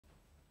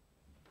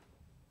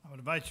I would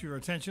invite your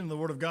attention to the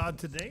Word of God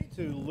today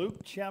to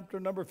Luke chapter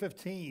number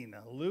 15.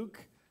 Luke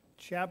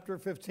chapter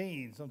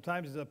 15.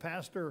 Sometimes as a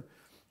pastor,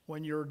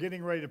 when you're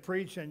getting ready to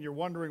preach and you're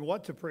wondering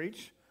what to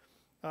preach,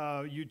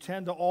 you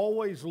tend to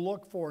always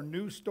look for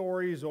new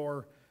stories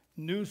or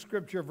new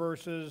scripture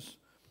verses.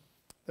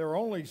 There are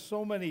only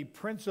so many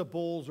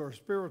principles or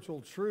spiritual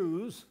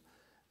truths,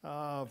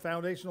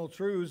 foundational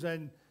truths,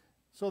 and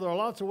so there are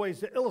lots of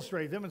ways to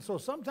illustrate them. And so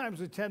sometimes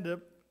we tend to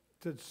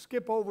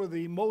skip over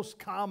the most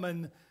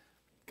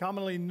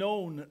commonly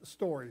known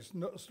stories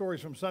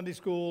from Sunday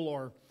school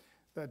or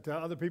that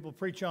other people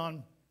preach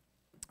on.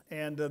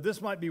 And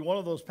this might be one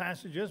of those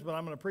passages, but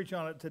I'm going to preach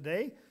on it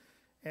today.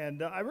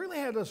 And I really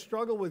had a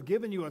struggle with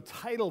giving you a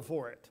title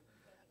for it.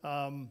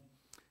 I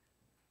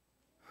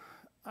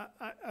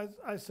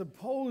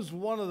suppose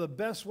one of the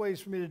best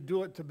ways for me to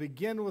do it to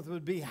begin with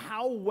would be,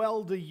 how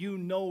well do you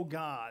know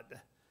God?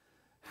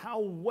 How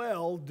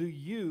well do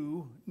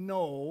you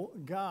know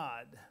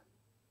God?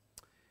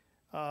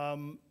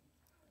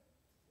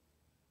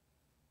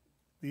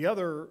 The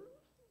other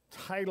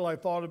title I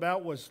thought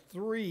about was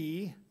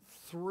 3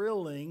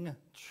 Thrilling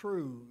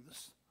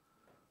Truths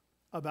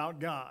About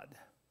God.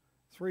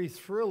 3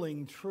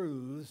 thrilling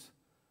truths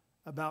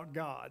about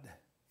God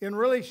in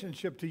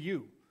relationship to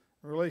you,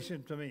 in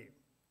relationship to me.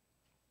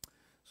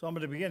 So I'm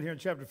going to begin here in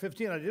chapter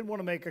 15. I did want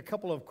to make a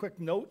couple of quick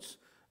notes.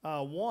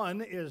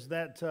 One is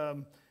that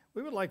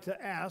we would like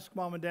to ask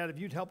Mom and Dad if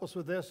you'd help us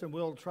with this, and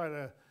we'll try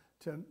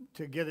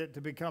to get it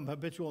to become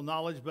habitual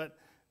knowledge. But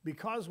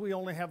because we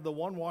only have the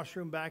one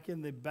washroom back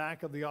in the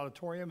back of the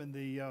auditorium in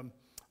the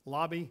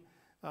lobby,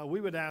 we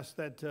would ask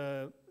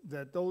that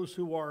those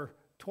who are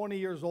 20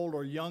 years old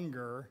or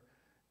younger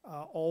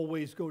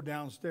always go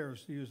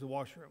downstairs to use the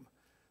washroom.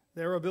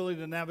 Their ability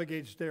to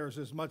navigate stairs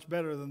is much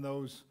better than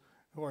those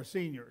who are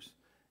seniors.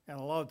 And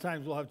a lot of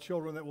times we'll have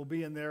children that will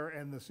be in there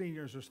and the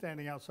seniors are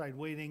standing outside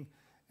waiting,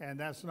 and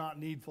that's not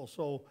needful.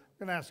 So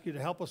I'm going to ask you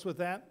to help us with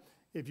that,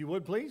 if you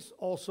would, please.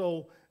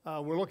 Also,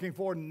 we're looking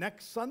forward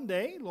next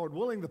Sunday. Lord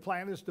willing, the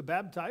plan is to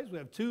baptize. We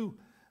have 2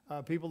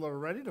 people that are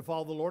ready to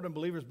follow the Lord in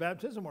believers'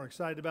 baptism. We're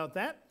excited about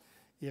that.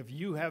 If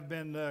you have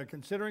been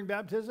considering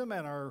baptism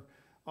and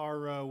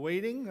are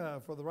waiting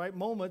for the right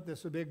moment,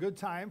 this would be a good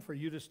time for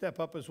you to step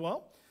up as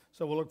well.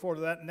 So we'll look forward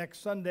to that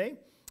next Sunday.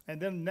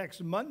 And then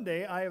next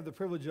Monday, I have the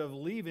privilege of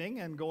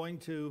leaving and going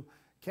to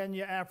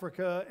Kenya,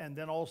 Africa, and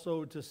then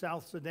also to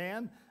South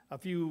Sudan. A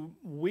few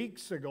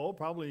weeks ago,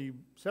 probably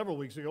several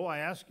weeks ago, I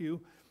asked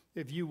you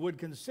if you would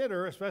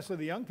consider, especially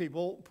the young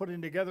people,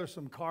 putting together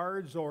some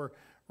cards or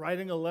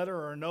writing a letter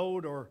or a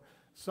note or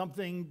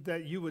something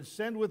that you would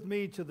send with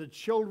me to the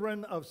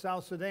children of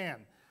South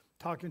Sudan,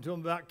 talking to them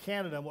about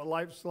Canada and what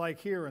life's like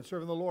here and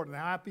serving the Lord, and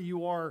how happy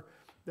you are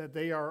that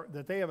they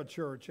have a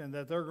church and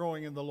that they're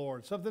growing in the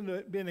Lord. Something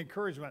to be an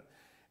encouragement.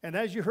 And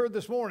as you heard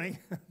this morning,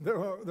 there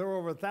were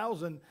over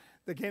 1,000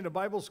 that came to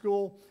Bible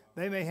school.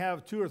 They may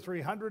have 200 or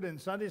 300 in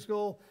Sunday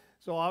school.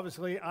 So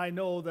obviously I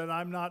know that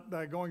I'm not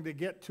going to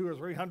get 200 or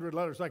 300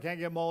 letters. So I can't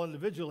get them all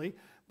individually,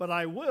 but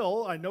I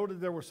will. I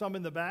noted there were some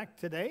in the back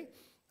today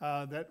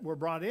that were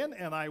brought in,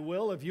 and I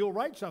will, if you'll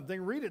write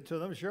something, read it to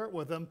them, share it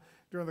with them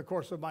during the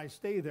course of my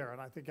stay there.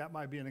 And I think that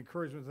might be an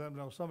encouragement to them to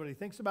know somebody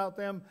thinks about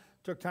them,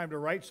 took time to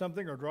write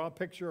something or draw a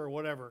picture or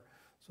whatever.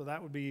 So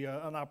that would be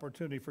an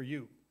opportunity for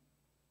you.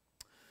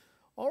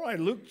 All right,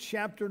 Luke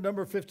chapter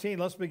number 15.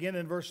 Let's begin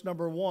in verse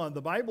number 1.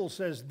 The Bible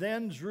says,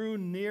 "Then drew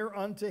near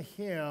unto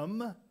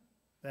him,"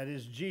 that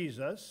is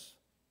Jesus,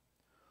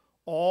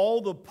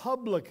 "all the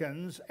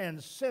publicans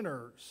and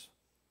sinners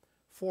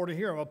for to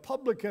hear him." A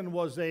publican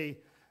was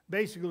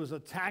basically a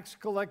tax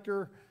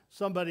collector,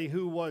 somebody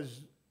who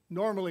was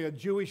normally a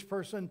Jewish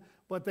person,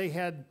 but they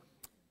had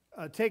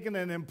taken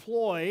an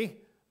employee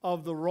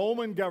of the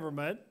Roman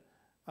government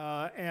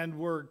and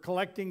were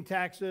collecting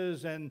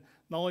taxes, and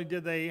not only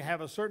did they have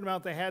a certain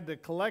amount they had to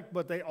collect,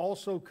 but they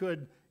also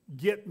could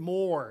get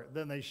more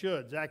than they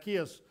should.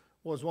 Zacchaeus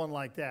was one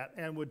like that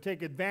and would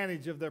take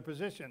advantage of their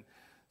position.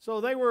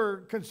 So they were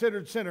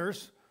considered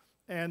sinners,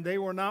 and they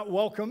were not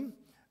welcome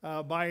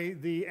by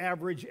the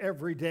average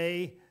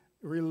everyday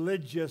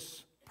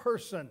religious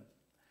person.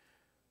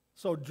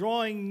 So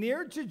drawing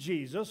near to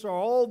Jesus are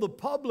all the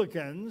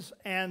publicans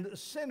and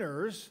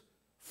sinners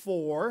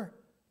for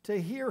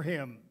to hear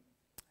him.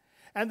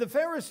 And the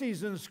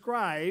Pharisees and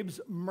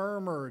scribes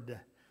murmured.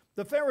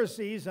 The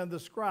Pharisees and the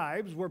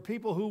scribes were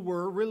people who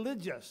were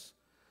religious.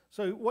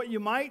 So what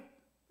you might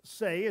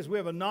say is we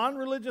have a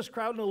non-religious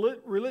crowd and a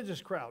religious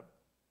crowd.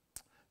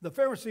 The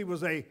Pharisee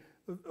was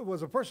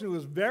a person who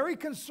was very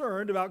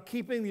concerned about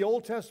keeping the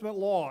Old Testament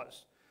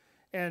laws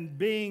and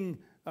being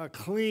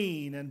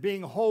clean and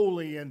being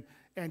holy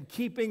and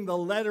keeping the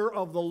letter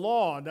of the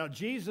law. Now,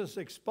 Jesus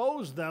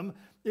exposed them.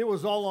 It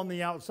was all on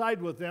the outside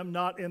with them,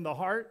 not in the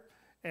heart.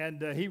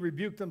 And he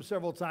rebuked them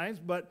several times.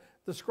 But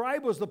the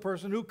scribe was the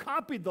person who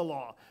copied the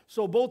law.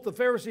 So both the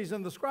Pharisees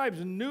and the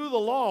scribes knew the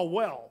law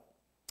well.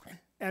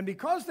 And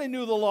because they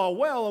knew the law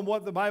well and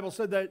what the Bible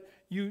said that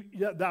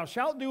thou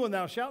shalt do and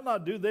thou shalt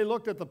not do, they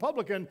looked at the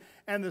publican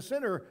and the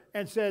sinner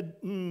and said,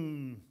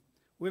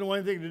 we don't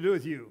want anything to do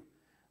with you.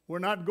 We're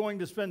not going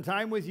to spend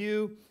time with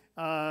you.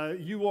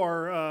 You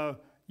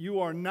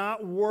are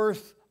not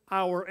worth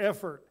our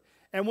effort.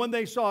 And when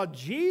they saw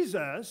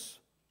Jesus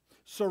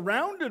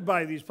surrounded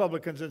by these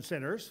publicans and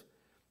sinners,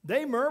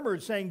 they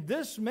murmured, saying,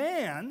 "This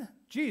man,"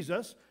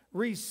 Jesus,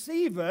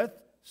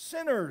 "receiveth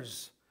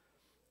sinners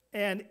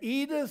and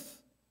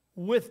eateth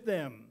with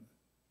them."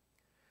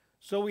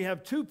 So we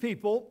have two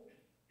people,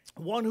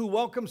 one who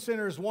welcomes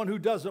sinners, one who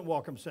doesn't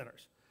welcome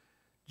sinners.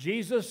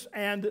 Jesus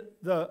and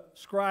the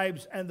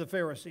scribes and the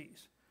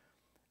Pharisees.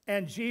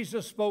 And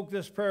Jesus spoke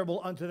this parable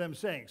unto them,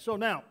 saying. So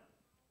now,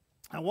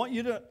 I want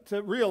you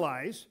to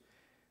realize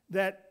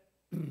that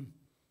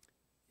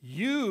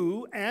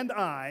you and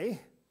I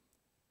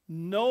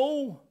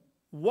know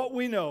what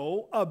we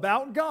know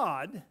about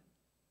God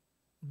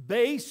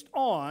based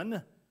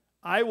on,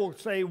 I will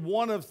say,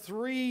 one of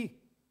three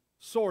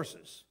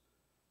sources.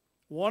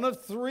 One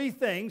of three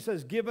things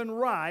has given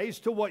rise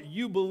to what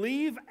you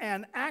believe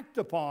and act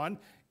upon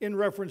in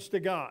reference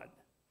to God.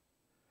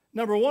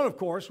 Number one, of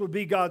course, would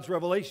be God's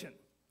revelation.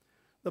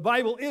 The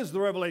Bible is the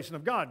revelation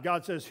of God.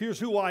 God says, here's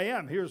who I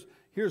am.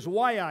 Here's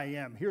why I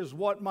am. Here's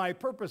what my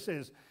purpose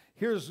is.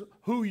 Here's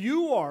who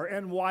you are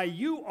and why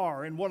you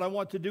are and what I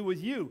want to do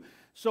with you.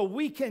 So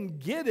we can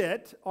get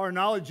it, our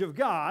knowledge of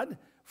God,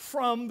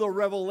 from the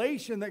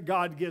revelation that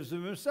God gives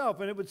of himself.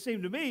 And it would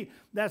seem to me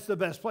that's the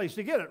best place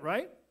to get it,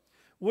 right?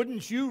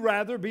 Wouldn't you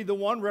rather be the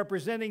one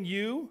representing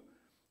you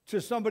to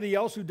somebody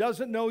else who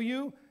doesn't know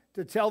you,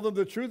 to tell them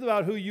the truth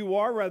about who you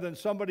are, rather than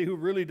somebody who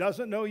really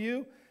doesn't know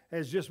you,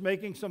 as just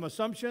making some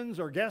assumptions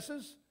or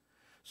guesses?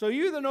 So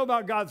you either know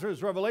about God through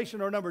his revelation,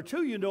 or number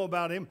two, you know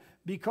about him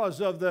because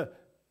of the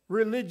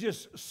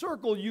religious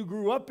circle you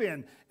grew up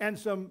in. And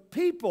some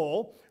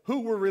people who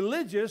were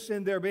religious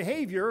in their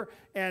behavior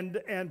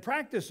and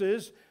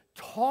practices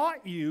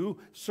taught you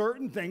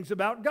certain things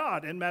about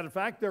God. And matter of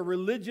fact, their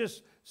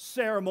religious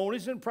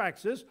ceremonies and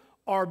practices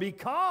are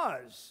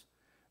because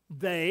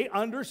they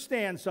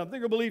understand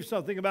something or believe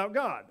something about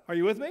God. Are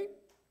you with me?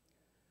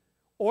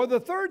 Or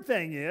the third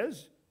thing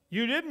is,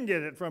 you didn't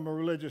get it from a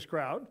religious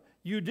crowd.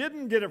 You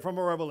didn't get it from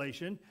a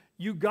revelation.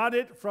 You got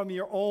it from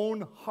your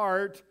own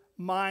heart,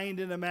 mind,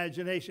 and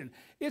imagination.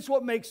 It's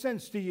what makes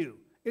sense to you.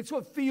 It's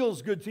what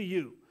feels good to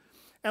you.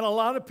 And a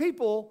lot of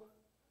people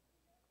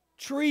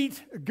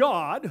treat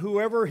God,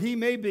 whoever he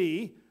may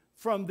be,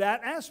 from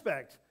that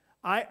aspect.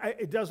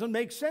 It doesn't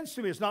make sense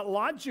to me. It's not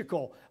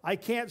logical. I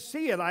can't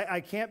see it. I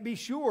can't be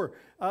sure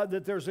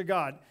that there's a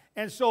God.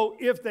 And so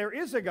if there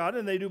is a God,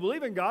 and they do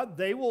believe in God,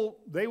 they will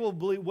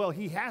believe, well,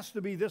 he has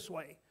to be this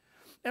way.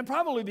 And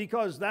probably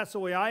because that's the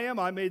way I am.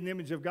 I'm made in the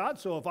image of God.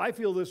 So if I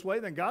feel this way,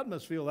 then God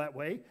must feel that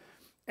way.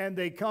 And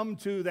they come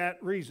to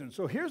that reason.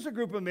 So here's a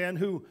group of men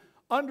who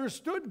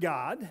understood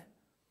God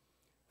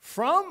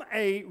from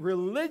a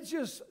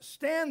religious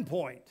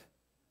standpoint.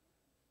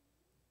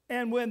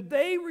 And when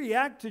they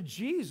react to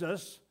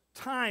Jesus'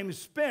 time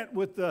spent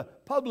with the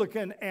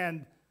publican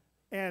and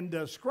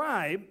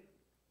scribe,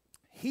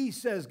 he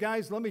says,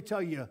 guys, let me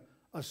tell you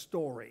a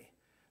story.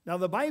 Now,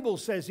 the Bible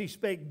says he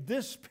spake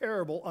this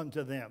parable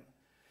unto them.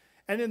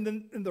 And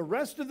in the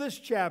rest of this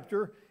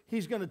chapter,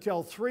 he's going to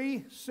tell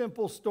three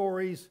simple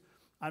stories.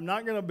 I'm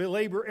not going to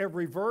belabor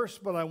every verse,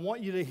 but I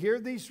want you to hear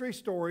these three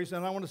stories,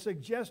 and I want to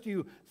suggest to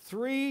you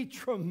three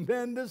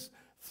tremendous,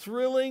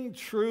 thrilling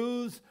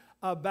truths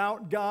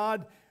about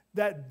God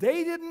that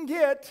they didn't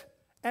get,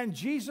 and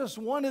Jesus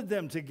wanted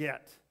them to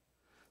get.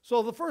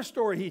 So the first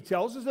story he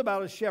tells is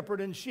about a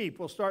shepherd and sheep.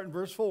 We'll start in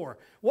verse 4.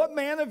 What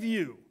man of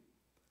you?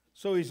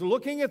 So he's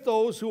looking at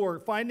those who are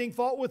finding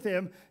fault with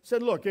him,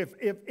 said, look,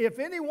 if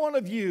any one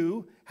of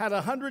you had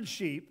 100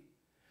 sheep,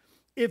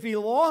 if he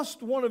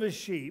lost one of his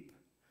sheep,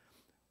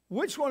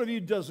 which one of you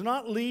does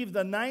not leave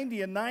the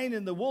 99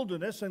 in the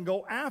wilderness and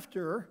go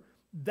after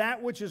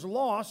that which is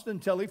lost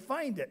until he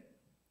find it?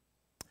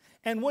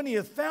 And when he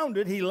hath found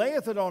it, he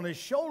layeth it on his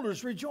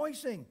shoulders,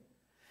 rejoicing.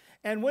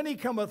 And when he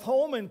cometh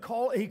home,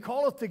 he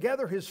calleth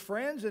together his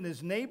friends and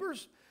his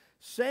neighbors,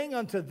 saying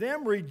unto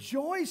them,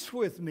 rejoice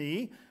with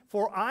me,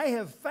 for I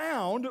have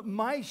found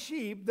my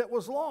sheep that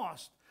was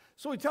lost.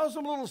 So he tells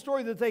them a little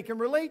story that they can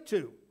relate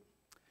to.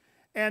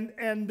 And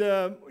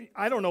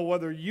I don't know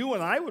whether you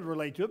and I would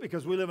relate to it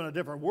because we live in a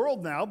different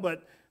world now,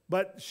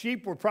 but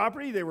sheep were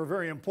property. They were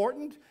very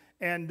important.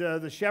 And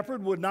the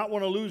shepherd would not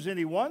want to lose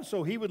any one,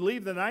 so he would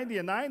leave the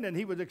 99 and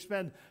he would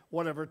expend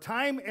whatever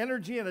time,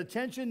 energy, and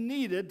attention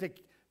needed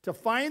to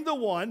find the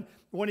one.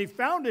 When he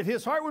found it,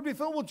 his heart would be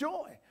filled with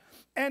joy.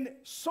 And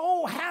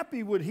so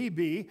happy would he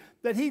be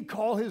that he'd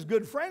call his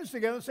good friends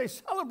together and say,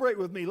 celebrate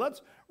with me.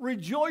 Let's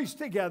rejoice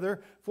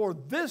together, for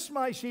this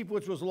my sheep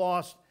which was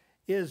lost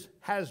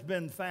has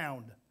been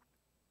found.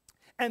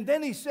 And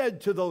then he said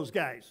to those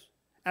guys,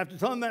 after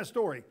telling that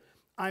story,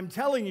 I'm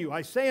telling you,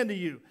 I say unto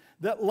you,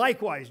 that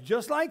likewise,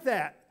 just like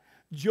that,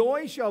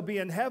 joy shall be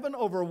in heaven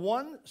over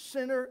one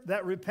sinner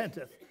that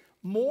repenteth,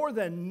 more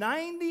than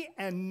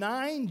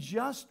 99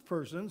 just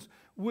persons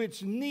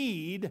which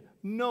need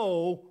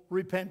no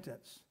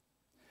repentance.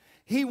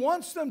 He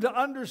wants them to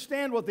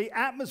understand what the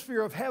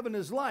atmosphere of heaven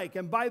is like.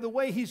 And by the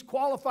way, he's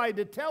qualified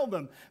to tell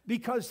them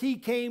because he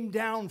came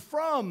down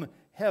from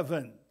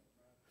heaven.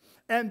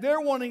 And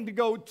they're wanting to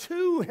go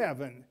to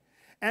heaven.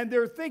 And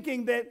they're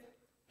thinking that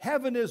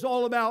heaven is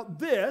all about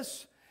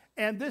this,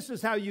 and this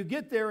is how you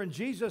get there. And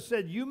Jesus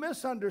said, you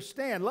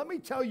misunderstand. Let me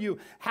tell you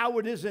how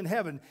it is in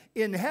heaven.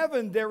 In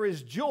heaven, there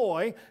is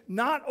joy,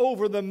 not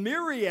over the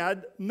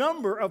myriad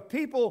number of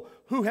people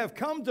who have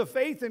come to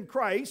faith in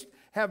Christ,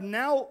 have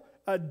now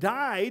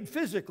died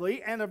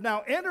physically, and have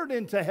now entered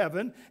into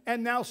heaven,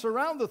 and now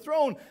surround the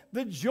throne.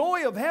 The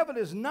joy of heaven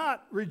is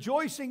not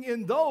rejoicing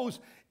in those.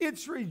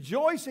 It's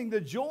rejoicing.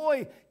 The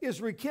joy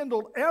is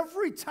rekindled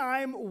every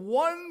time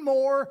one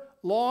more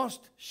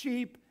lost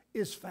sheep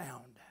is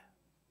found.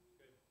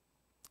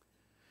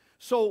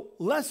 So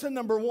lesson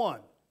number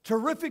one,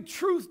 terrific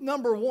truth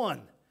number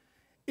one,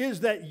 is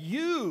that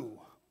you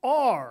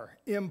are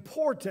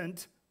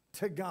important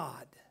to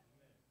God.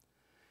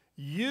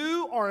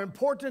 You are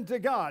important to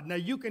God. Now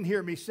you can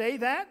hear me say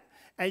that,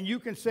 and you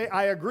can say,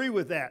 I agree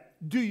with that.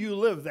 Do you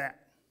live that?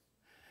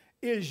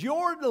 Is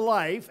your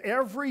life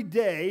every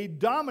day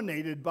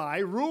dominated by,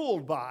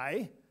 ruled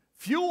by,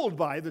 fueled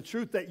by the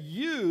truth that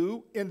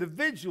you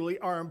individually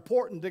are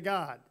important to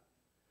God?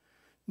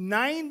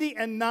 90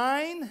 and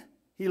 9,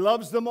 he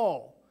loves them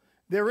all.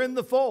 They're in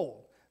the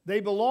fold. They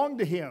belong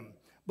to him.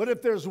 But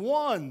if there's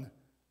one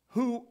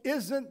who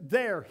isn't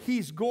there,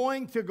 he's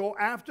going to go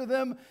after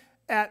them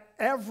at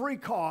every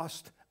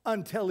cost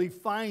until he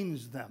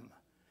finds them.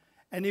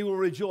 And he will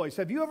rejoice.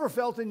 Have you ever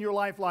felt in your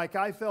life like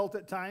I felt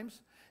at times?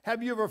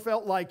 Have you ever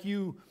felt like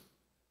you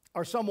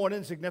are somewhat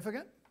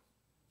insignificant?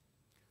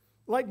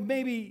 Like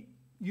maybe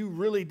you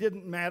really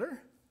didn't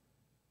matter?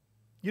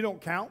 You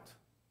don't count?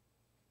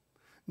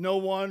 No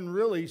one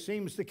really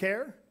seems to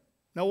care?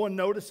 No one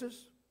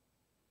notices?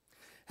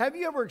 Have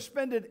you ever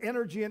expended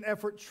energy and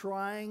effort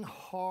trying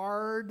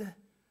hard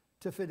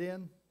to fit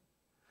in?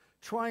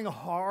 Trying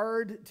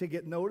hard to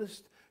get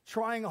noticed?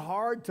 Trying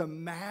hard to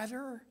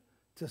matter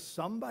to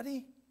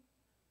somebody?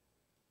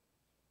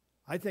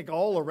 I think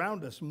all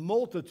around us,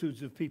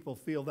 multitudes of people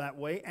feel that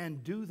way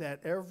and do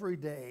that every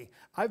day.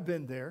 I've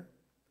been there.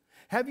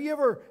 Have you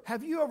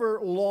ever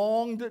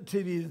longed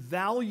to be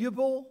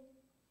valuable,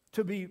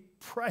 to be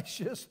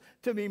precious,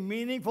 to be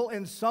meaningful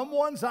in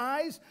someone's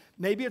eyes?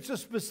 Maybe it's a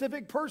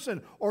specific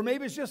person, or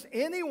maybe it's just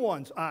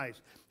anyone's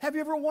eyes. Have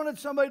you ever wanted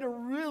somebody to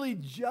really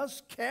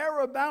just care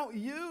about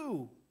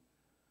you?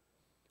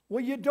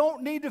 Well, you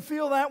don't need to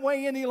feel that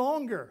way any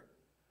longer,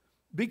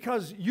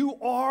 because you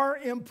are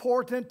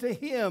important to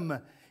him.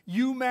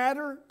 You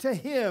matter to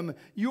him.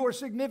 You are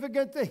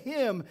significant to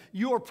him.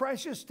 You are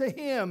precious to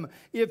him.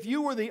 If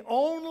you were the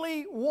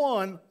only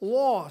one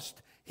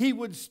lost, he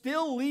would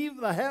still leave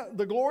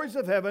the glories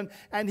of heaven,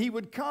 and he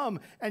would come.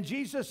 And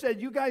Jesus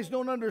said, you guys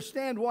don't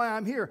understand why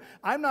I'm here.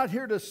 I'm not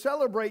here to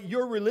celebrate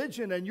your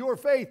religion and your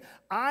faith.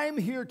 I'm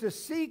here to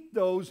seek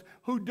those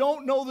who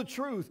don't know the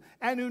truth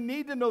and who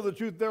need to know the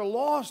truth. They're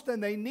lost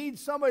and they need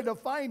somebody to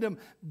find them.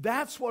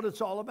 That's what it's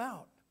all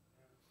about.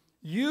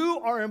 You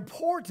are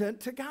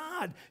important to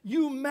God.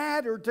 You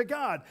matter to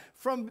God.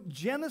 From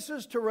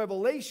Genesis to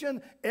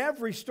Revelation,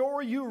 every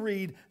story you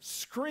read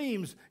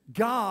screams,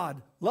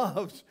 God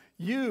loves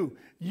you.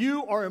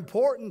 You are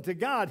important to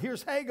God.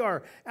 Here's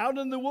Hagar out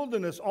in the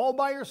wilderness all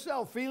by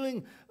herself,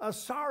 feeling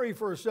sorry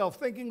for herself,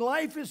 thinking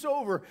life is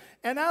over.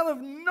 And out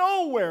of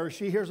nowhere,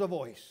 she hears a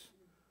voice.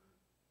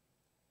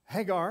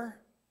 Hagar,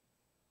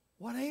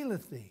 what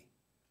aileth thee?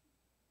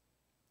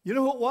 You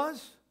know who it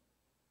was?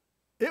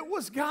 It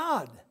was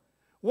God.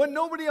 When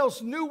nobody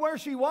else knew where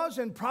she was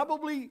and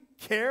probably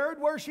cared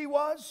where she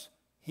was,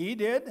 he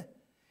did.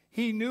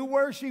 He knew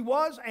where she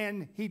was,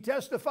 and he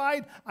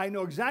testified, I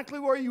know exactly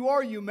where you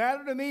are. You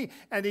matter to me.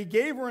 And he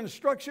gave her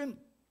instruction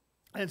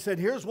and said,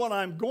 here's what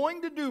I'm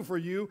going to do for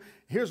you.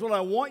 Here's what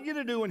I want you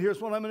to do, and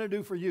here's what I'm going to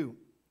do for you.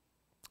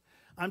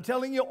 I'm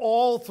telling you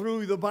all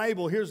through the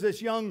Bible. Here's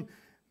this young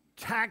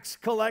tax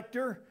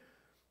collector,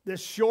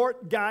 this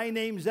short guy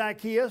named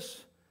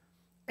Zacchaeus.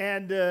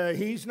 And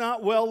he's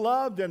not well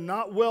loved and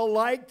not well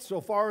liked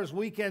so far as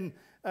we can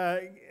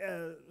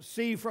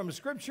see from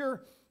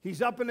Scripture.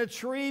 He's up in a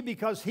tree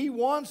because he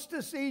wants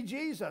to see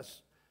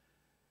Jesus.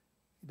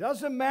 It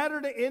doesn't matter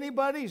to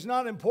anybody. He's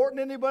not important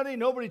to anybody.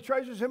 Nobody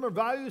treasures him or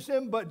values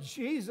him. But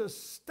Jesus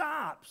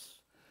stops,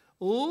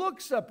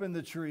 looks up in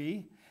the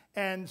tree,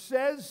 and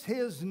says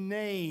his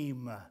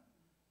name.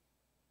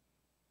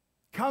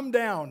 Come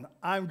down.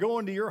 I'm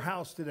going to your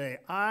house today.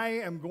 I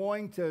am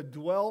going to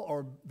dwell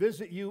or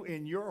visit you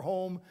in your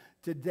home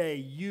today.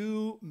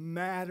 You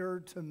matter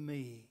to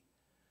me.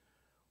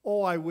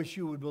 Oh, I wish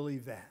you would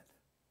believe that.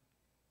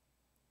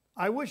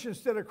 I wish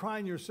instead of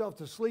crying yourself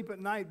to sleep at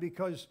night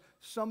because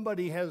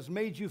somebody has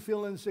made you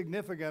feel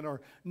insignificant or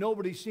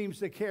nobody seems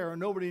to care or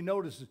nobody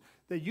notices,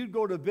 that you'd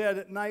go to bed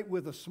at night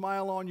with a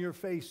smile on your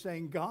face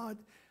saying, God,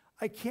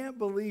 I can't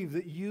believe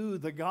that you,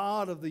 the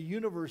God of the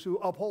universe who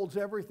upholds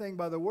everything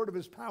by the word of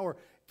his power,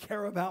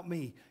 care about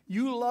me.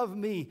 You love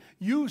me.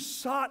 You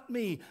sought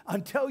me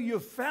until you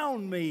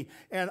found me,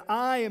 and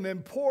I am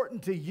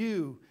important to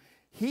you.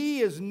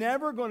 He is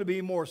never going to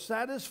be more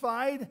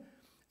satisfied.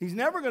 He's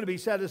never going to be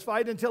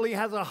satisfied until he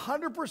has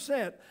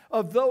 100%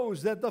 of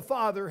those that the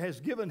Father has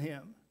given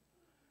him.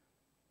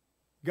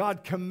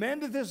 God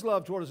commendeth his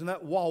love toward us, and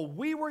that while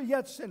we were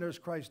yet sinners,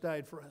 Christ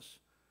died for us.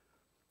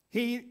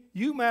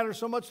 You matter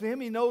so much to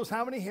him, he knows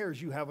how many hairs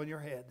you have on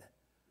your head.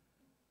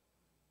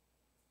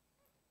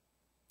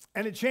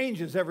 And it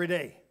changes every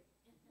day.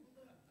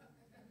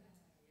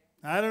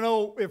 I don't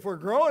know if we're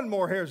growing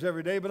more hairs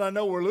every day, but I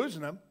know we're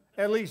losing them.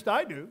 At least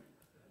I do.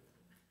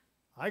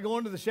 I go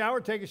into the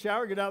shower, take a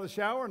shower, get out of the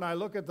shower, and I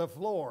look at the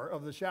floor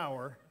of the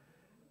shower.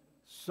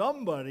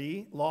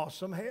 Somebody lost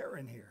some hair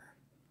in here.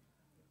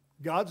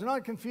 God's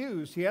not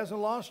confused. He hasn't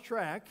lost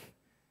track.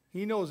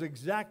 He knows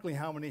exactly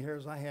how many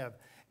hairs I have.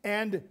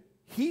 And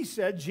he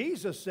said,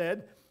 Jesus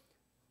said,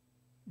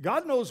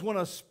 God knows when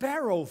a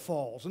sparrow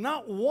falls.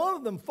 Not one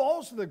of them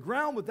falls to the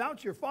ground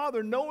without your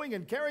Father knowing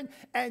and caring,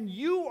 and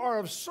you are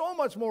of so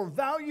much more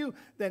value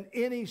than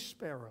any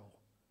sparrow.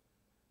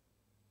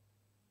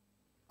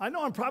 I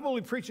know I'm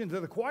probably preaching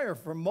to the choir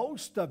for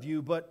most of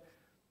you, but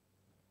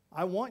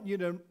I want you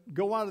to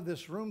go out of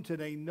this room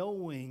today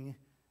knowing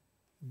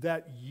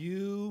that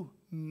you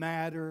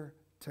matter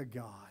to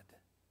God.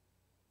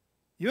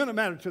 You may not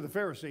matter to the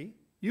Pharisee.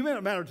 You may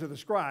not matter to the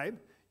scribe.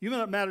 You may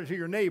not matter to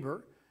your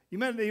neighbor. You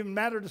may not even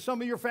matter to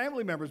some of your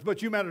family members,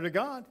 but you matter to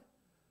God.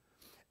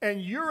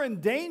 And you're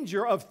in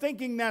danger of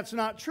thinking that's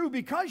not true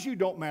because you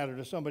don't matter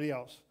to somebody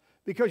else.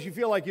 Because you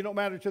feel like you don't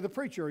matter to the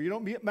preacher, or you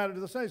don't matter to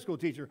the Sunday school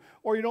teacher,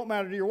 or you don't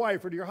matter to your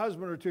wife or to your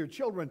husband or to your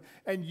children.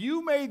 And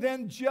you may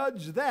then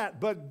judge that,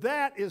 but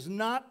that is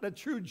not the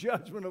true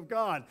judgment of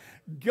God.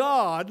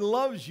 God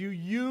loves you.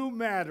 You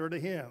matter to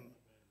him.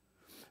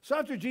 So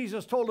after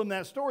Jesus told him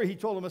that story, he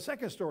told him a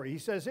second story. He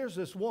says, here's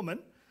this woman,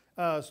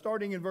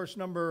 starting in verse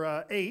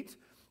number 8.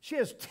 She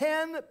has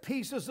 10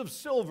 pieces of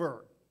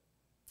silver.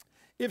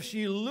 If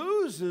she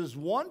loses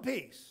one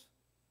piece,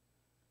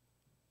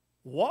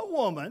 what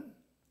woman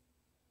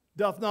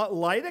doth not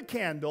light a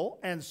candle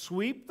and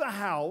sweep the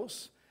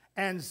house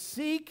and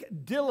seek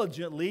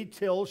diligently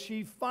till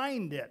she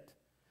find it?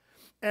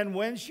 And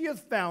when she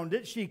hath found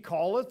it, she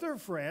calleth her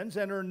friends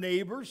and her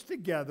neighbors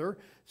together,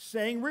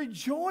 saying,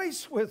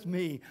 Rejoice with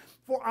me,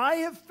 for I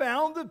have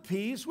found the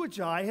piece which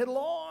I had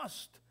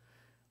lost.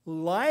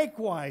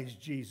 Likewise,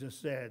 Jesus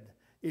said,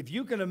 if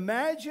you can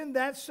imagine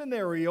that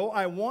scenario,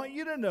 I want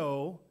you to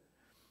know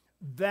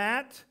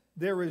that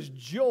there is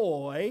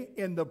joy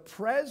in the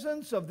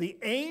presence of the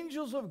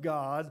angels of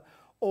God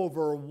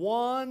over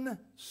one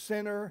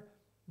sinner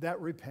that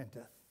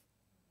repenteth.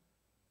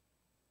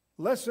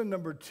 Lesson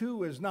number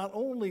 2 is not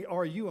only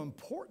are you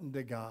important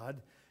to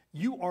God,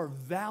 you are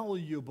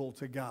valuable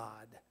to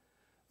God.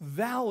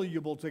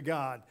 Valuable to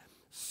God.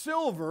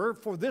 Silver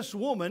for this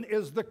woman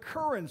is the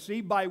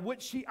currency by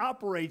which she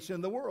operates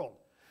in the world.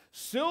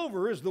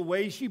 Silver is the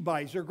way she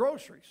buys her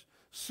groceries.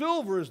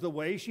 Silver is the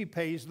way she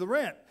pays the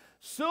rent.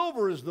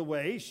 Silver is the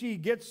way she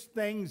gets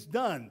things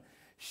done.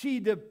 She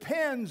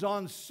depends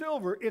on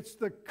silver. It's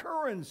the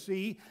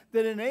currency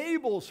that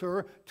enables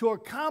her to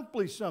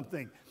accomplish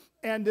something.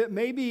 And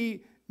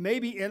maybe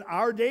in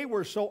our day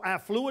we're so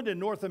affluent in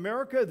North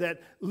America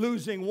that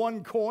losing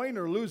one coin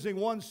or losing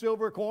one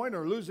silver coin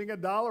or losing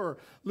 $1 or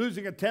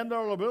losing a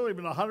 $10 bill,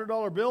 even a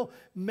 $100 bill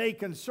may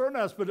concern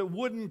us, but it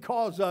wouldn't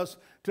cause us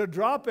to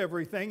drop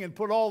everything and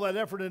put all that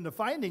effort into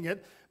finding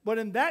it. But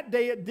in that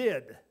day it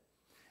did.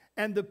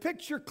 And the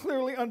picture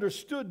clearly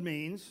understood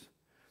means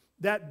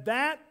that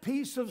that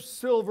piece of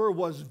silver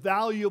was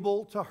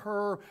valuable to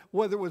her,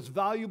 whether it was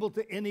valuable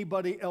to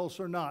anybody else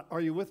or not. Are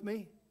you with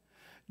me?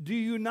 Do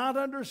you not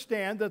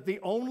understand that the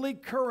only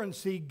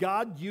currency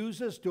God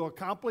uses to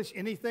accomplish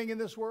anything in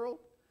this world?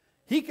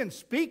 He can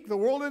speak the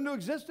world into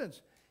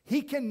existence.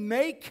 He can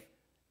make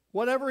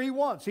whatever he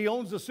wants. He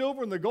owns the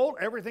silver and the gold.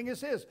 Everything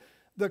is his.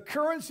 The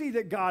currency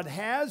that God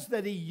has,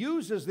 that he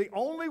uses, the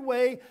only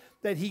way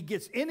that he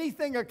gets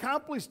anything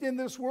accomplished in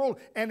this world,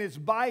 and it's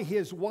by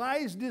his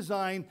wise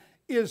design,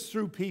 is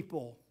through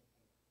people.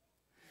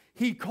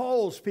 He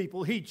calls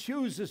people, he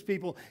chooses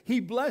people, he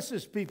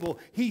blesses people,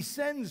 he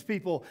sends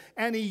people,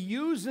 and he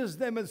uses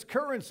them as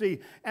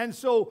currency. And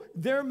so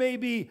there may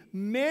be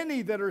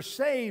many that are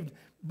saved,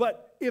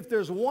 but if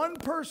there's one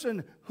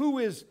person who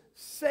is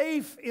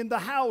safe in the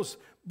house,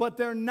 but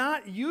they're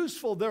not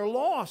useful, they're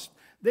lost,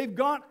 they've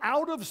gone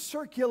out of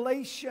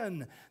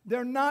circulation,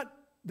 they're not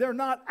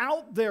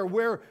out there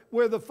where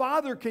the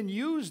Father can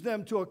use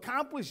them to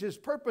accomplish his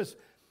purpose,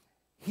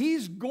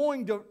 he's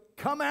going to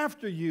come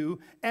after you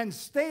and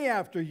stay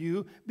after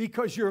you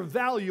because you're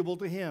valuable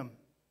to him.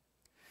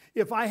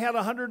 If I had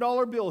a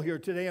 $100 bill here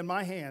today in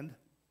my hand,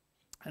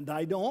 and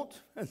I don't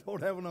have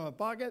one in my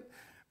pocket,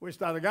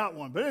 wished I'd have got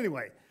one. But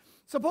anyway,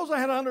 suppose I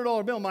had a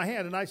 $100 bill in my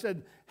hand and I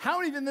said,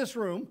 how many in this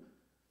room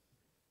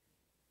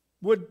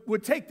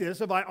would take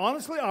this if I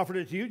honestly offered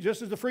it to you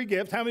just as a free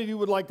gift? How many of you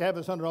would like to have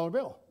this $100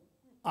 bill?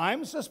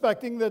 I'm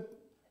suspecting that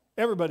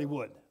everybody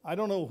would. I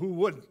don't know who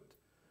wouldn't,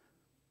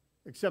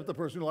 except the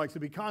person who likes to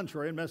be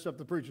contrary and mess up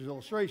the preacher's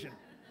illustration.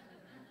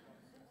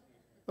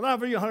 But I'll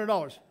offer you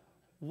 $100.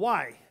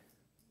 Why?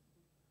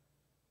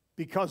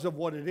 Because of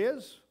what it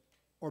is,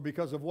 or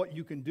because of what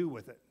you can do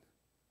with it?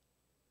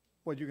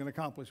 What you can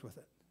accomplish with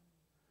it?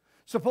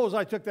 Suppose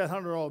I took that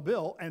 $100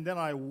 bill and then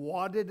I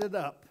wadded it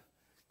up,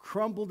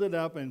 crumpled it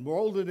up, and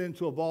rolled it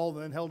into a ball,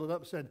 and then held it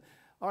up and said,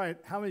 all right,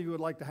 how many of you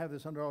would like to have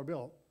this $100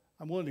 bill?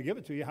 I'm willing to give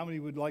it to you. How many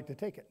would like to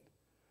take it?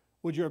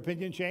 Would your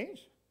opinion change?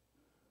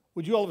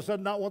 Would you all of a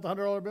sudden not want the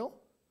 $100 bill?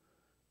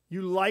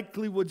 You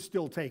likely would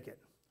still take it.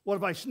 What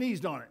if I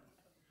sneezed on it?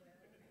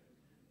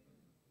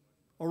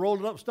 Or rolled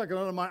it up, stuck it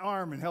under my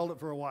arm, and held it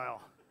for a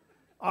while?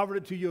 Offered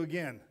it to you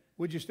again.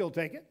 Would you still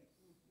take it?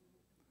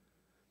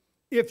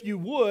 If you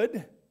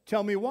would,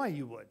 tell me why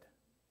you would.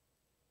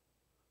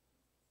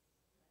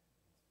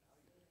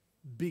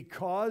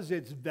 Because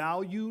its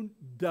value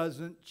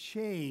doesn't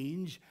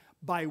change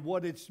by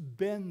what it's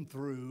been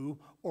through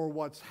or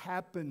what's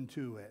happened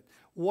to it.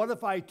 What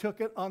if I took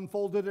it,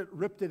 unfolded it,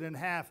 ripped it in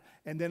half,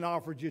 and then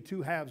offered you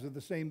 2 halves of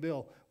the same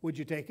bill? Would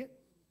you take it?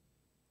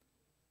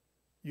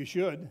 You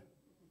should,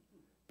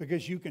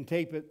 because you can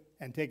tape it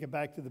and take it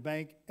back to the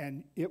bank,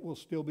 and it will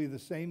still be the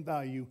same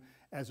value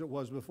as it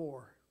was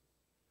before.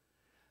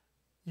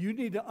 You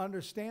need to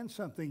understand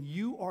something.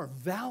 You are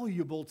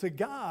valuable to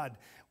God.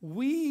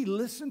 We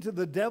listen to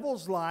the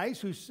devil's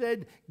lies who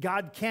said,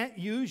 God can't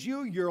use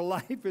you. Your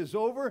life is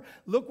over.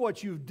 Look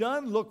what you've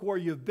done. Look where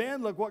you've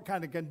been. Look what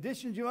kind of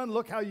conditions you're in.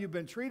 Look how you've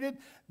been treated.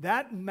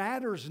 That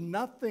matters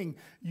nothing.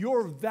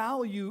 Your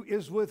value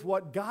is with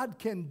what God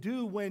can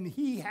do when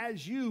He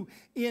has you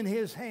in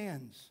His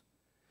hands.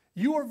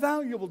 You are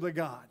valuable to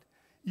God.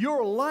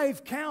 Your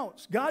life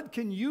counts. God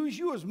can use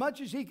you as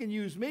much as He can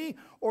use me,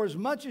 or as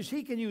much as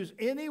He can use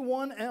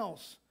anyone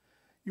else.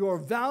 Your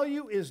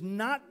value is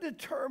not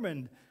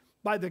determined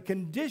by the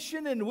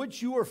condition in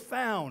which you are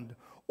found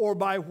or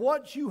by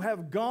what you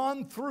have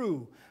gone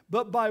through,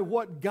 but by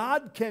what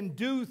God can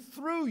do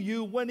through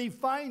you when He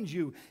finds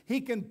you. He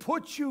can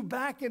put you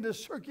back into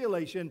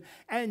circulation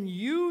and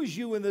use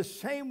you in the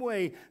same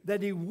way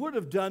that He would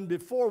have done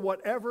before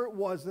whatever it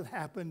was that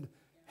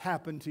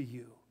happened to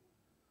you.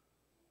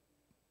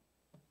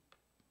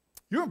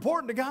 You're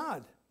important to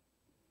God.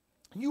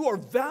 You are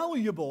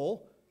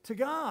valuable to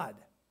God.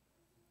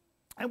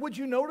 And would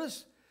you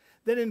notice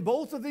that in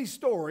both of these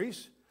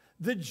stories,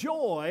 the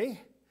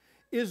joy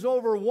is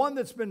over one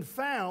that's been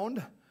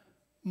found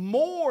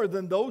more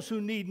than those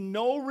who need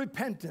no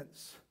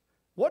repentance.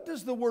 What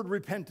does the word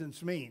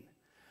repentance mean?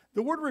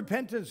 The word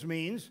repentance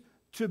means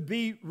to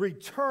be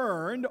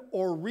returned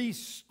or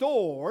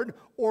restored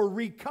or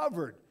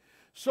recovered.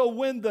 So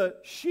when the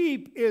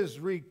sheep is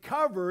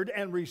recovered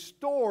and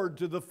restored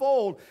to the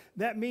fold,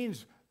 that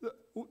means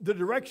the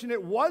direction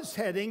it was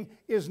heading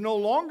is no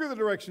longer the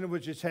direction in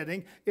which it's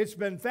heading. It's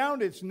been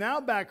found, it's now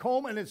back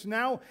home, and it's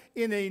now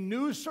in a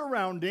new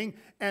surrounding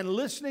and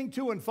listening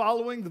to and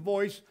following the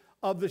voice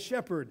of the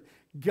shepherd.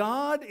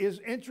 God is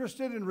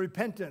interested in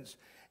repentance.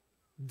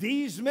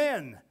 These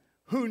men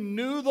who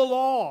knew the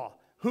law,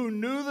 who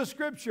knew the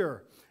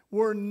Scripture,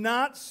 were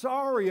not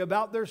sorry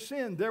about their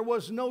sin. There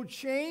was no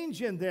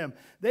change in them.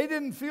 They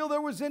didn't feel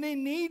there was any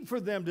need for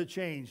them to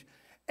change.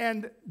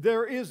 And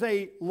there is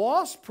a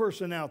lost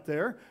person out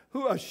there,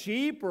 a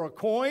sheep or a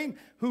coin,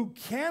 who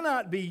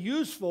cannot be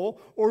useful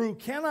or who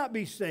cannot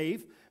be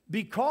safe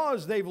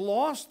because they've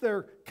lost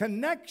their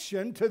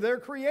connection to their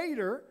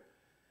Creator.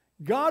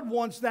 God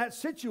wants that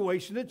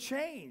situation to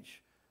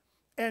change.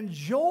 And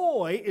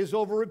joy is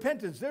over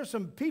repentance. There's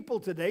some people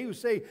today who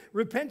say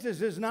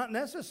repentance is not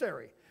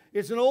necessary.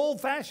 It's an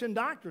old-fashioned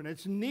doctrine.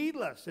 It's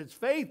needless. It's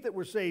faith that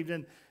we're saved.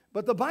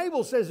 But the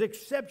Bible says,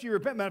 except you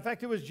repent. Matter of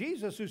fact, it was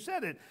Jesus who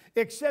said it.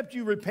 Except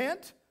you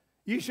repent,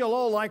 ye shall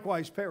all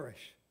likewise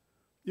perish.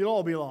 You'll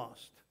all be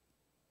lost.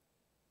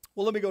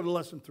 Well, let me go to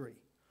lesson 3.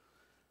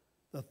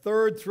 The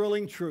third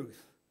thrilling truth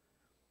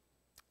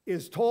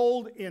is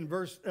told in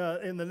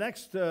the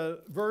next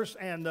verse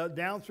and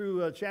down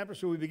through chapter.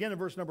 So we begin in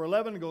verse number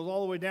 11 and goes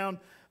all the way down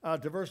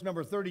to verse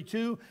number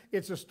 32.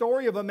 It's a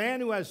story of a man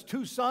who has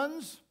 2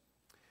 sons.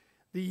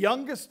 The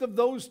youngest of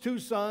those 2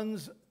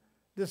 sons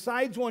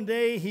decides one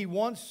day he doesn't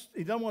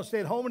want to stay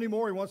at home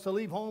anymore. He wants to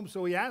leave home.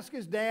 So he asks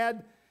his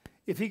dad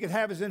if he could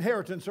have his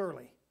inheritance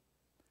early.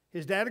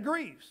 His dad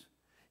agrees.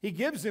 He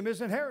gives him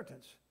his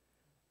inheritance.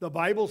 The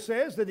Bible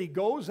says that he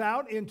goes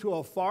out into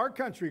a far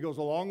country, goes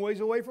a long ways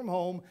away from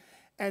home,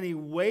 and he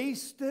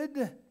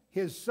wasted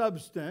his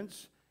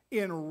substance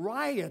in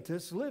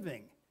riotous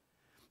living.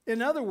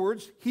 In other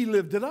words, he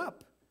lived it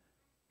up.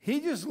 He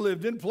just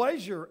lived in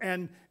pleasure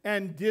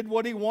and did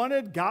what he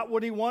wanted, got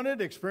what he wanted,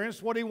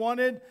 experienced what he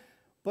wanted.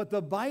 But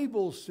the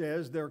Bible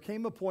says there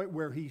came a point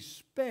where he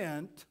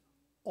spent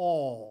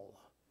all.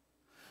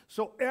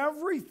 So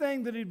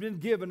everything that he'd been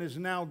given is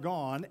now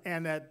gone.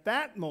 And at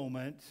that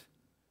moment,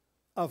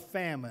 a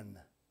famine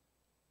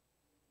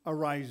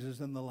arises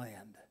in the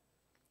land.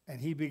 And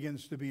he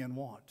begins to be in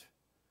want.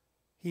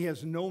 He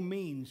has no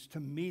means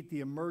to meet the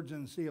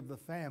emergency of the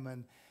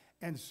famine.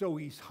 And so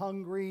he's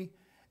hungry,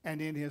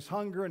 and in his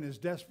hunger and his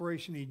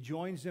desperation, he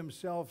joins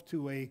himself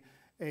to a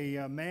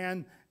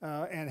man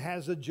and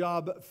has a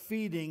job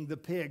feeding the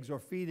pigs or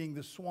feeding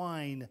the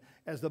swine,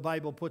 as the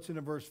Bible puts it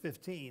in verse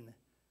 15.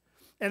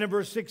 And in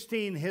verse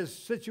 16, his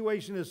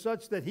situation is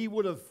such that he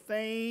would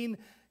fain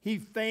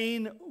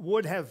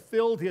would have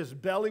filled his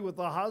belly with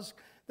the husk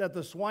that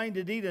the swine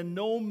did eat, and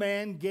no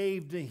man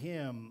gave to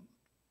him.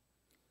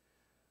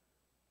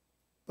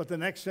 But the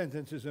next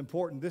sentence is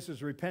important. This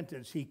is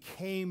repentance. He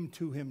came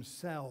to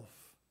himself.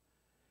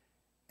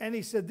 And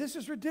he said, this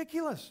is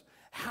ridiculous.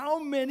 How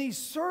many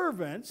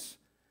servants,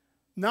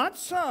 not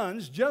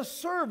sons,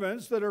 just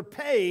servants that are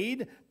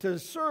paid to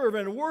serve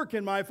and work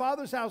in my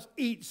Father's house,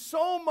 eat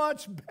so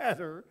much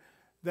better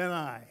than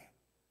I?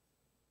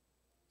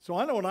 So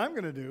I know what I'm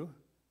going to do.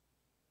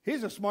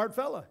 He's a smart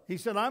fella. He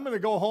said, I'm going to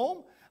go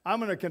home. I'm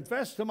going to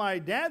confess to my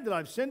dad that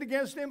I've sinned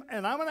against him,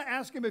 and I'm going to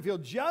ask him if he'll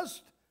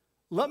just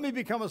let me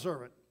become a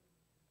servant.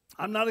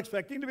 I'm not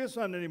expecting to be a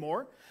son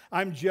anymore.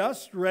 I'm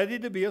just ready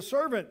to be a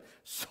servant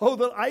so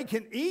that I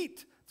can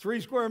eat 3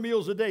 square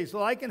meals a day,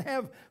 so I can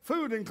have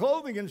food and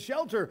clothing and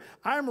shelter.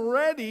 I'm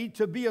ready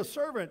to be a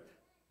servant.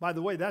 By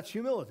the way, that's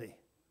humility.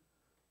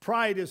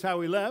 Pride is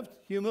how he left.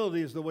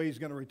 Humility is the way he's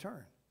going to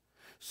return.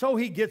 So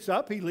he gets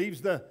up. He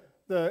leaves the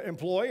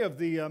employ of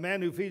the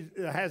man who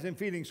has him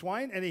feeding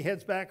swine, and he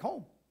heads back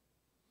home.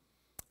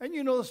 And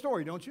you know the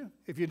story, don't you?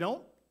 If you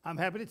don't, I'm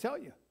happy to tell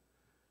you.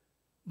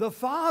 The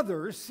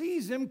father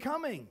sees him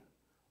coming.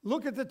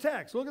 Look at the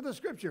text. Look at the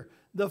scripture.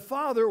 The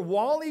father,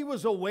 while he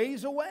was a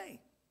ways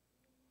away.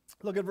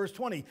 Look at verse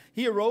 20.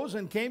 He arose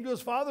and came to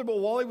his father, but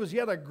while he was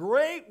yet a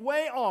great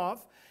way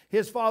off,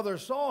 his father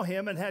saw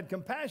him and had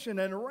compassion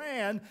and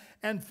ran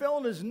and fell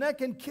on his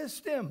neck and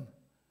kissed him.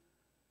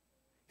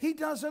 He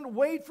doesn't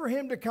wait for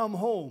him to come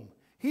home.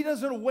 He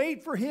doesn't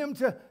wait for him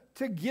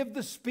to give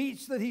the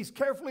speech that he's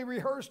carefully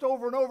rehearsed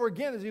over and over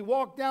again as he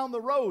walked down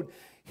the road.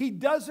 He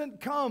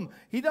doesn't come.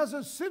 He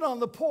doesn't sit on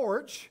the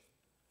porch,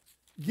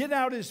 get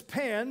out his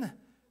pen,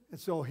 and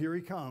so here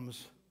he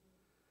comes.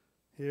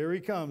 Here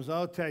he comes.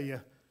 I'll tell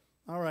you.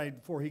 All right,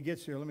 before he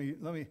gets here, let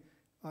me.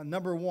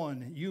 Number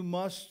 1, you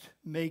must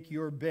make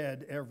your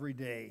bed every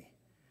day.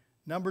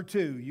 Number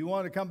 2, you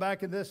want to come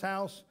back in this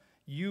house,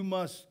 you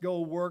must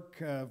go work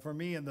for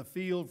me in the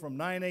field from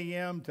 9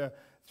 a.m. to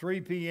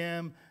 3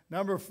 p.m.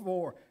 Number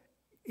 4,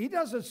 he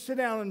doesn't sit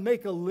down and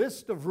make a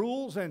list of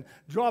rules and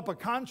draw up a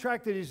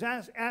contract that he's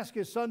asked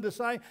his son to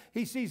sign.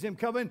 He sees him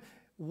coming.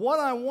 What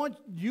I want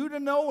you to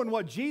know and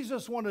what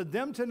Jesus wanted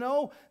them to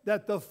know,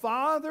 that the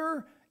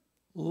Father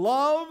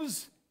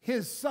loves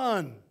his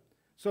Son.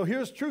 So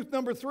here's truth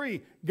number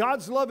 3.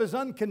 God's love is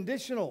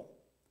unconditional.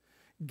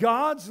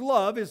 God's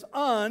love is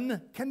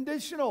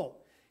unconditional.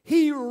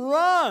 He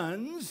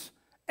runs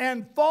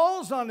and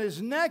falls on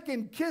his neck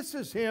and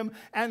kisses him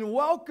and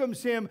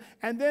welcomes him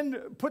and then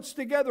puts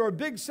together a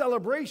big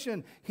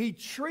celebration. He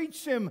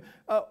treats him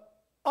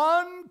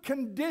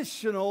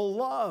unconditional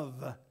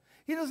love.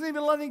 He doesn't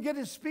even let him get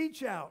his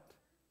speech out.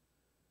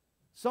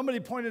 Somebody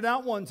pointed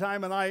out one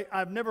time, and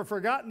I've never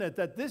forgotten it,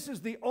 that this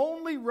is the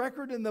only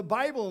record in the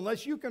Bible,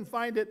 unless you can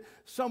find it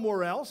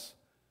somewhere else,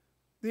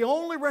 the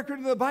only record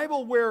in the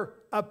Bible where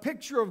a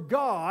picture of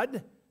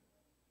God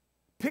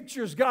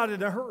pictures God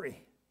in a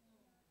hurry.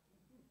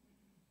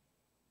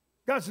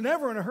 God's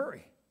never in a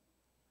hurry.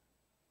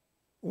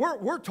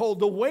 We're told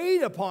to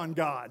wait upon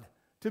God,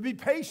 to be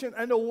patient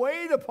and to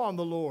wait upon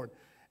the Lord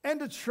and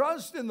to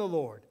trust in the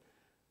Lord.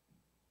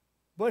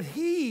 But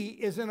he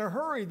is in a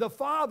hurry. The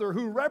Father,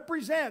 who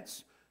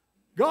represents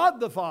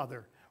God the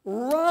Father,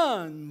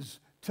 runs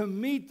to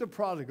meet the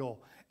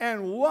prodigal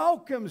and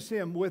welcomes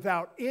him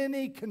without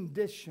any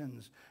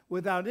conditions,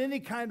 without any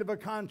kind of a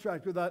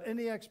contract, without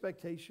any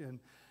expectation.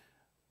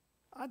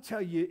 I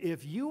tell you,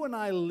 if you and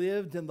I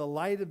lived in the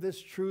light of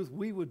this truth,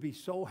 we would be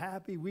so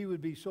happy, we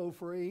would be so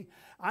free.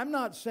 I'm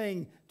not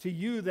saying to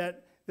you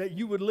that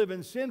you would live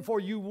in sin, for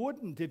you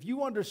wouldn't. If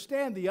you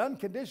understand the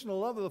unconditional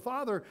love of the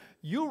Father,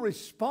 you'll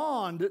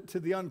respond to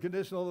the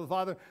unconditional love of the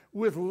Father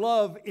with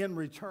love in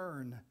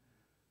return.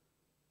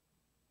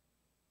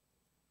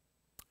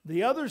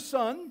 The other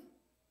son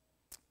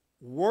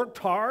worked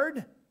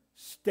hard,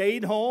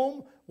 stayed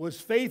home, was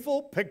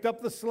faithful, picked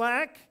up the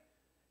slack.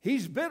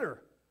 He's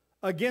bitter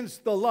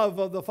against the love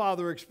of the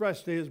Father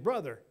expressed to his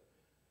brother.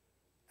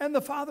 And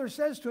the Father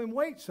says to him,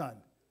 wait, son,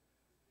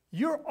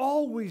 you're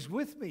always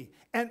with me,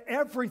 and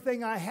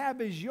everything I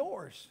have is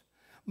yours.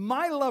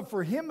 My love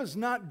for him is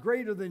not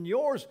greater than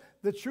yours.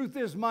 The truth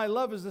is, my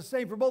love is the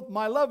same for both.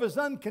 My love is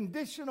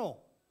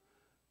unconditional.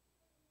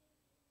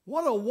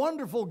 What a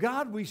wonderful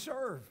God we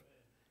serve.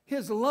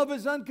 His love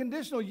is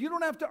unconditional. You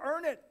don't have to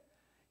earn it.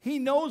 He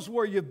knows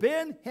where you've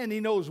been, and he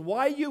knows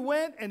why you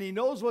went, and he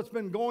knows what's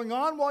been going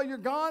on while you're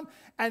gone,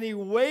 and he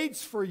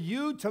waits for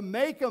you to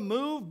make a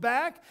move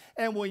back.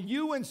 And when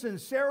you, in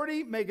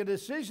sincerity, make a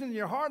decision in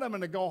your heart, I'm going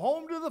to go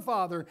home to the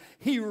Father,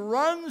 he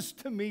runs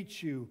to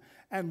meet you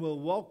and will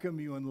welcome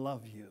you and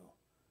love you.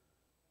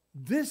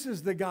 This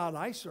is the God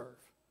I serve.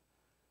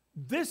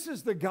 This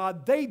is the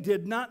God they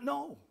did not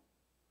know.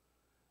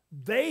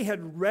 They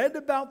had read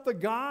about the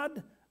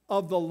God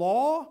of the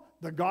law,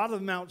 the God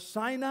of Mount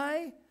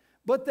Sinai,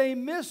 but they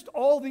missed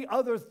all the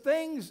other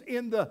things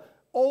in the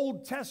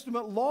Old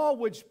Testament law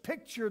which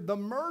pictured the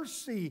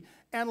mercy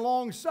and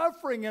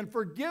long-suffering and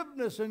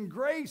forgiveness and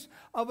grace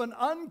of an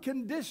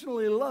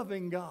unconditionally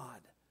loving God.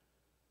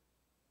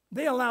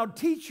 They allowed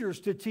teachers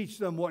to teach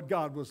them what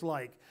God was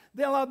like.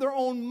 They allowed their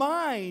own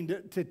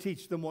mind to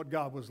teach them what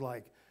God was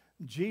like.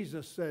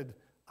 Jesus said,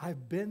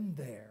 I've been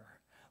there.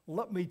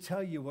 Let me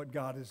tell you what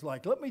God is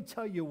like. Let me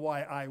tell you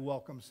why I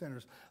welcome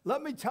sinners.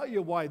 Let me tell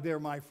you why they're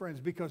my friends,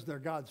 because they're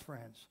God's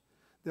friends.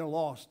 They're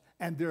lost,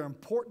 and they're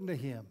important to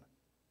Him,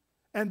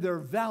 and they're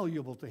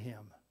valuable to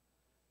Him,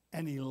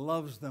 and He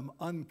loves them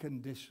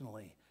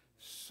unconditionally.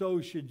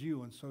 So should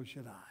you, and so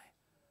should I.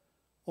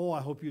 Oh,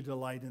 I hope you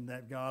delight in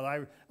that,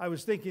 God. I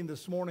was thinking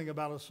this morning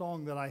about a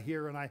song that I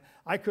hear, and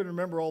I couldn't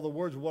remember all the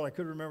words. Well, I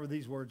could remember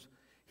these words.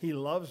 He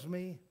loves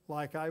me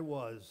like I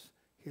was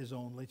His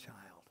only child.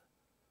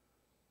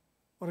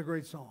 What a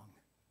great song.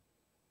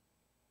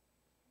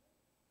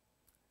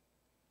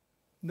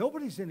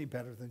 Nobody's any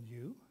better than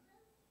you,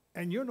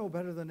 and you're no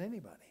better than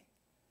anybody.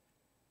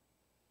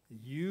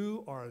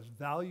 You are as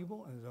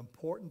valuable and as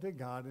important to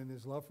God, and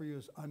His love for you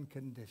is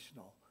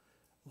unconditional.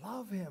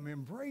 Love Him,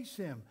 embrace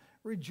Him,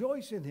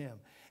 rejoice in Him,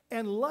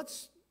 and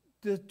let's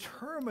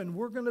determine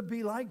we're going to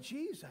be like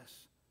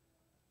Jesus.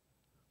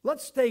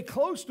 Let's stay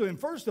close to Him,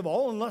 first of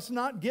all, and let's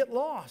not get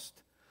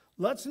lost.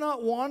 Let's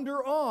not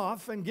wander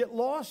off and get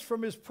lost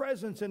from His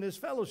presence and His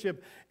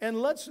fellowship. And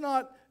let's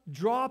not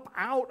drop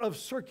out of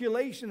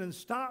circulation and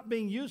stop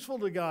being useful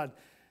to God.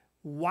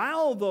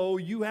 While, though,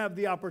 you have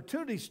the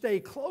opportunity, stay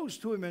close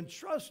to Him and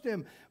trust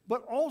Him.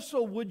 But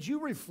also, would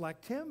you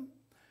reflect Him?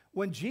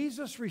 When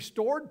Jesus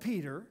restored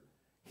Peter,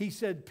 He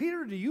said,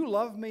 Peter, do you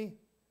love me?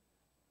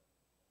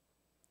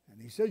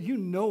 And he said, you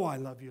know I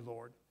love you,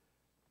 Lord.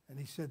 And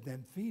He said,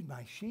 then feed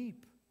my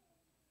sheep.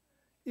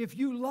 If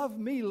you love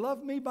me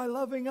by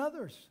loving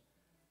others.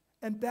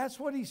 And that's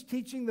what He's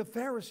teaching the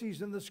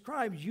Pharisees and the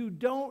scribes. You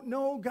don't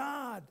know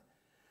God.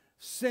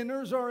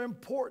 Sinners are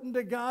important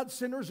to God.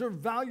 Sinners are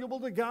valuable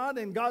to God.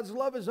 And God's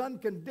love is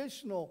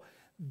unconditional.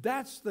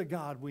 That's the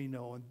God we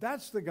know. And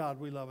that's the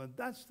God we love. And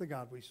that's the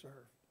God we serve.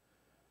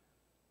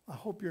 I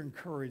hope you're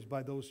encouraged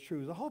by those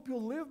truths. I hope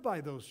you'll live by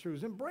those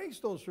truths. Embrace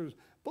those truths.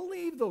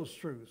 Believe those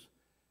truths.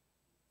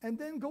 And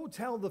then go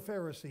tell the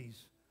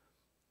Pharisees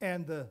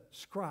and the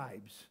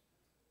scribes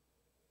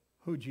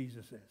who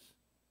Jesus is,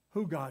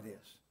 who God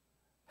is,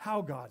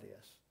 how God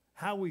is,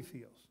 how He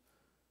feels.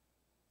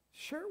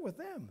 Share it with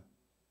them.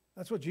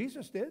 That's what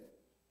Jesus did.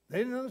 They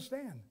didn't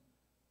understand.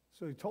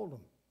 So He told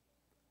them.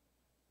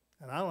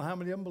 And I don't know how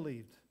many of them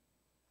believed,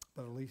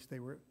 but at least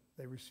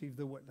they received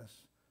the witness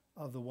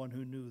of the one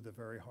who knew the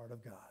very heart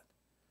of God.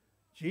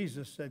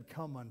 Jesus said,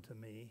 come unto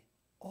me,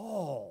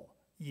 all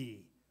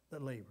ye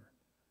that labor.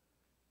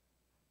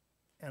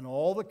 And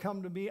all that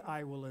come to me,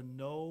 I will in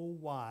no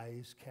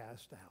wise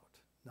cast out.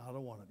 Not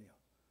a one of you.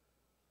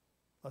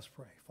 Let's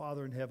pray.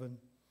 Father in heaven,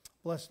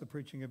 bless the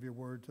preaching of your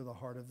word to the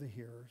heart of the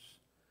hearers.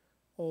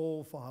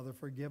 Oh, Father,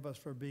 forgive us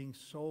for being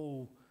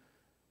so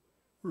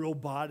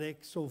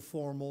robotic, so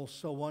formal,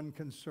 so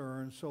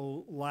unconcerned,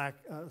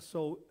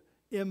 so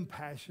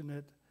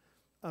impassionate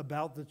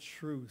about the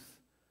truth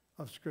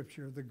of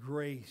Scripture, the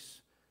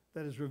grace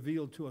that is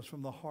revealed to us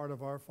from the heart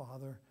of our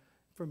Father,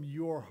 from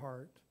your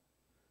heart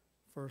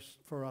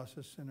for us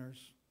as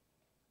sinners.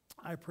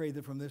 I pray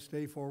that from this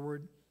day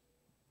forward,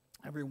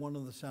 everyone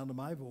on the sound of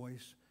my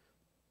voice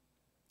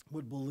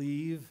would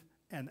believe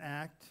and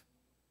act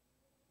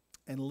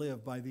and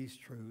live by these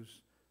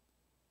truths,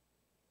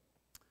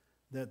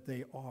 that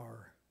they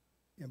are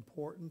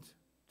important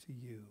to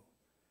you,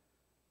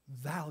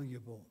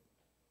 valuable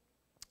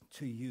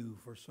to you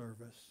for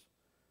service,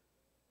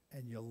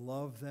 and you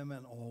love them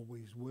and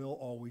always will,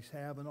 always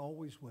have, and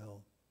always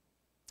will.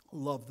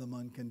 Love them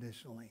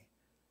unconditionally,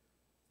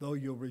 though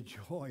you'll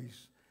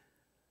rejoice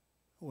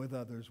with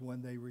others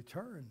when they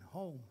return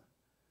home.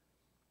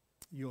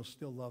 You'll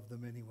still love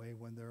them anyway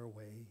when they're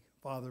away.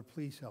 Father,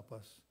 please help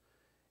us,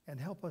 and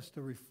help us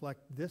to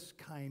reflect this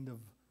kind of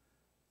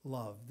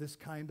love, this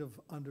kind of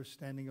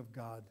understanding of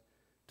God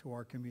to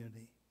our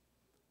community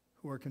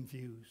who are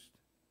confused,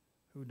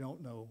 who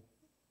don't know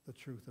the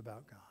truth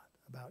about God,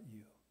 about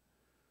you.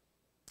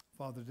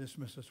 Father,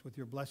 dismiss us with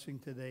your blessing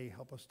today.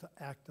 Help us to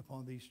act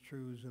upon these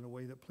truths in a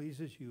way that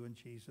pleases you in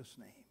Jesus'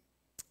 name.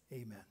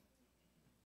 Amen.